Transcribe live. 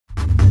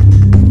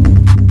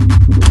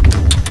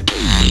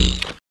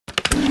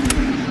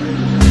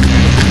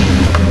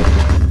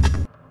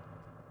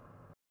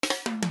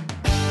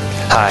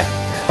Hi,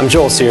 I'm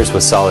Joel Sears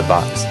with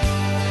SolidBox.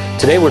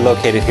 Today we're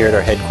located here at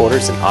our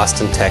headquarters in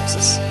Austin,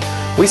 Texas.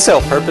 We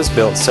sell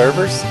purpose-built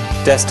servers,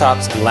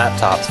 desktops, and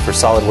laptops for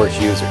SolidWorks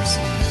users.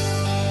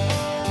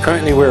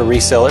 Currently we're a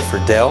reseller for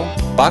Dell,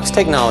 Box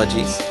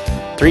Technologies,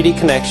 3D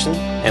Connection,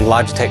 and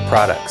Logitech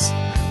products.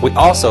 We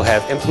also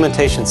have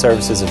implementation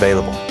services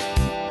available.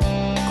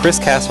 Chris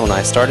Castle and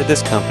I started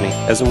this company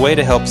as a way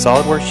to help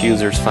SolidWorks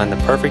users find the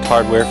perfect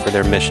hardware for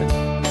their mission.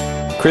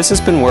 Chris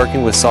has been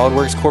working with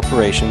SolidWorks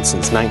Corporation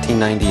since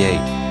 1998,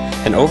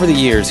 and over the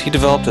years he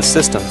developed a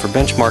system for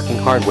benchmarking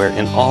hardware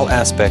in all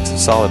aspects of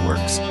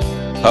SolidWorks.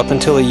 Up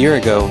until a year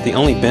ago, the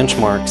only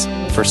benchmarks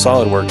for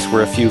SolidWorks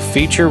were a few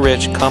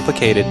feature-rich,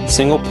 complicated,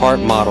 single-part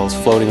models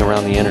floating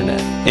around the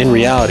internet. In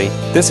reality,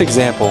 this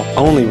example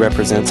only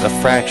represents a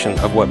fraction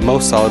of what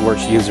most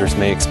SolidWorks users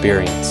may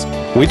experience.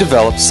 We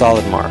developed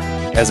SolidMark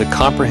as a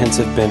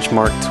comprehensive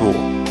benchmark tool.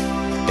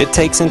 It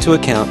takes into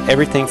account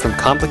everything from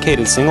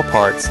complicated single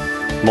parts,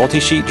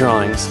 multi-sheet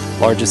drawings,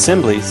 large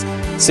assemblies,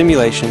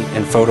 simulation,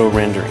 and photo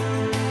rendering.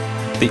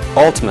 The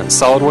ultimate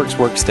SolidWorks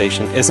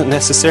workstation isn't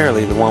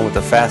necessarily the one with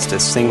the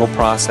fastest single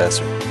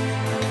processor.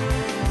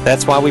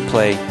 That's why we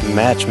play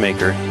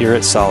matchmaker here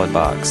at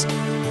SolidBox.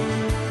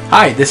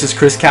 Hi, this is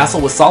Chris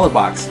Castle with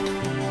SolidBox.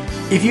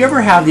 If you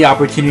ever have the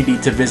opportunity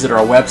to visit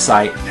our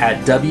website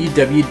at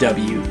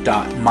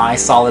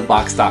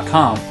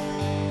www.mysolidbox.com,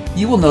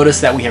 you will notice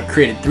that we have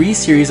created 3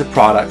 series of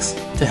products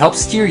to help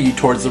steer you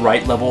towards the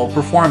right level of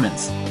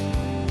performance.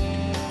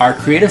 Our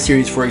Creative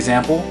series, for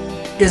example,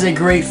 is a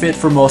great fit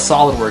for most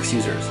SolidWorks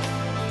users.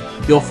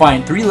 You'll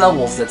find 3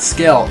 levels that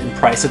scale in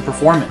price and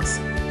performance.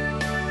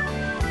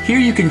 Here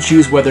you can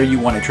choose whether you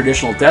want a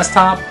traditional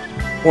desktop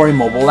or a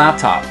mobile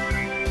laptop.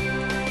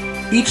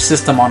 Each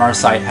system on our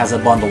site has a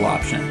bundle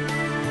option.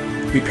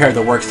 We pair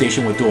the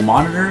workstation with dual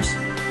monitors,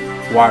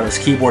 wireless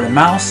keyboard and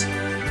mouse,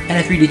 and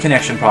a 3D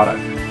Connection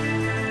product.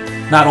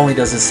 Not only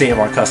does it save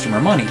our customer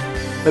money,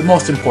 but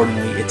most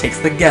importantly, it takes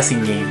the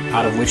guessing game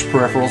out of which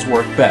peripherals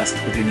work best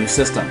with your new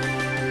system.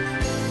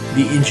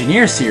 The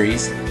Engineer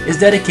series is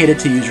dedicated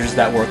to users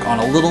that work on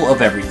a little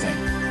of everything.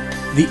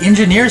 The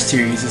Engineer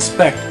series is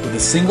spec'd with a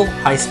single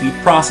high-speed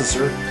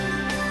processor,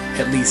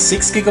 at least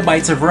 6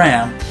 GB of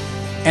RAM,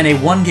 and a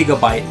 1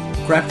 GB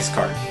graphics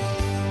card.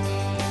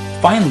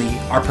 Finally,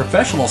 our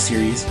Professional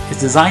series is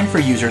designed for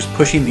users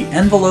pushing the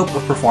envelope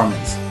of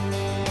performance.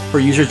 For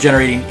users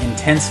generating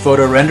intense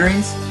photo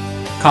renderings,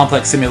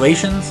 complex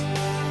simulations,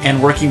 and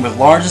working with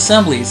large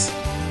assemblies,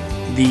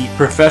 the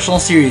Professional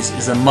series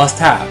is a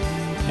must-have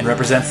and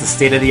represents the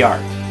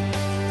state-of-the-art.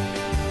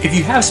 If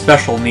you have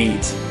special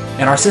needs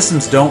and our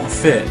systems don't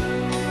fit,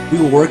 we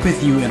will work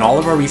with you and all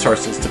of our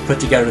resources to put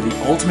together the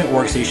ultimate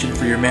workstation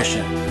for your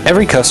mission.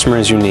 Every customer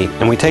is unique,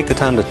 and we take the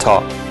time to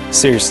talk.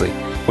 Seriously,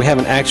 we have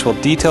an actual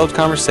detailed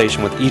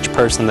conversation with each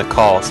person that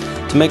calls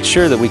to make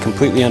sure that we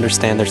completely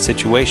understand their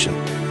situation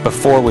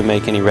before we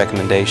make any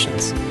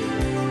recommendations.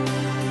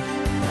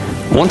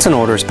 Once an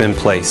order has been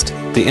placed,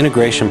 the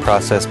integration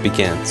process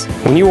begins.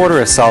 When you order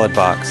a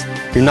SolidBox,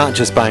 you're not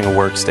just buying a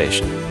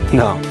workstation.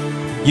 No,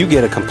 you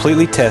get a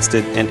completely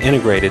tested and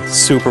integrated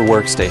super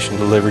workstation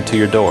delivered to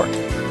your door.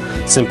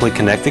 Simply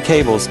connect the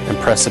cables and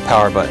press the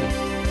power button.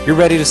 You're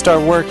ready to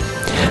start working.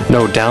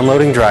 No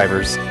downloading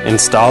drivers,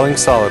 installing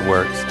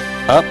SolidWorks,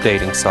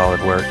 updating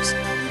SolidWorks,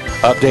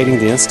 updating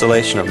the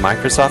installation of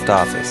Microsoft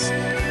Office.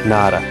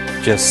 Nada.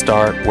 Just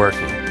start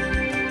working.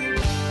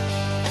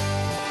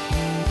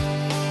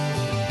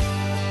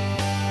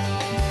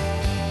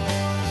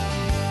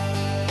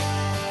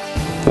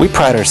 We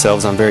pride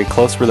ourselves on very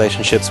close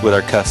relationships with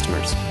our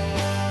customers.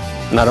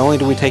 Not only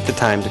do we take the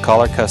time to call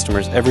our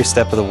customers every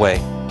step of the way,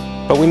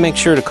 but we make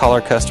sure to call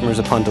our customers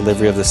upon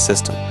delivery of the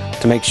system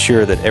to make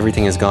sure that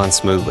everything has gone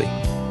smoothly.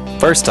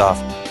 First off,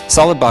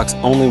 SolidBox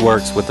only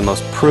works with the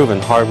most proven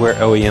hardware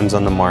OEMs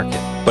on the market,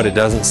 but it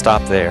doesn't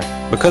stop there.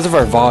 Because of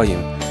our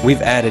volume,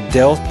 we've added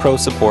Dell Pro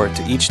support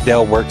to each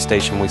Dell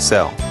workstation we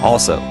sell.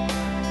 Also,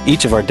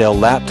 each of our Dell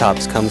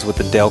laptops comes with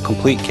the Dell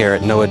Complete Care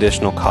at no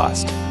additional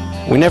cost.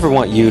 We never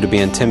want you to be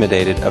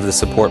intimidated of the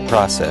support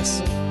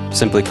process.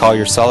 Simply call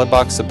your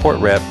SolidBox support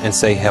rep and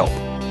say help.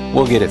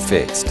 We'll get it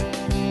fixed.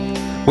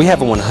 We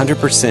have a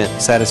 100%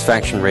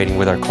 satisfaction rating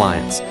with our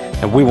clients,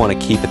 and we want to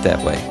keep it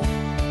that way.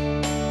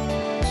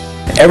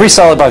 Every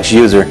SolidBox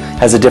user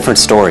has a different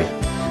story,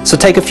 so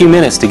take a few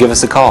minutes to give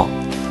us a call.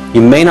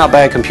 You may not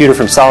buy a computer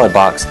from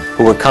SolidBox,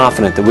 but we're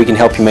confident that we can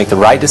help you make the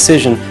right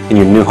decision in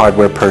your new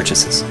hardware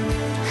purchases.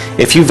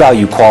 If you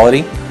value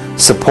quality,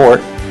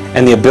 support,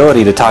 and the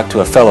ability to talk to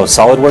a fellow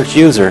SolidWorks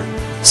user,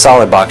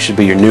 SolidBox should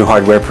be your new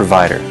hardware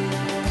provider.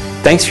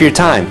 Thanks for your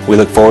time. We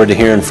look forward to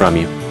hearing from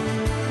you.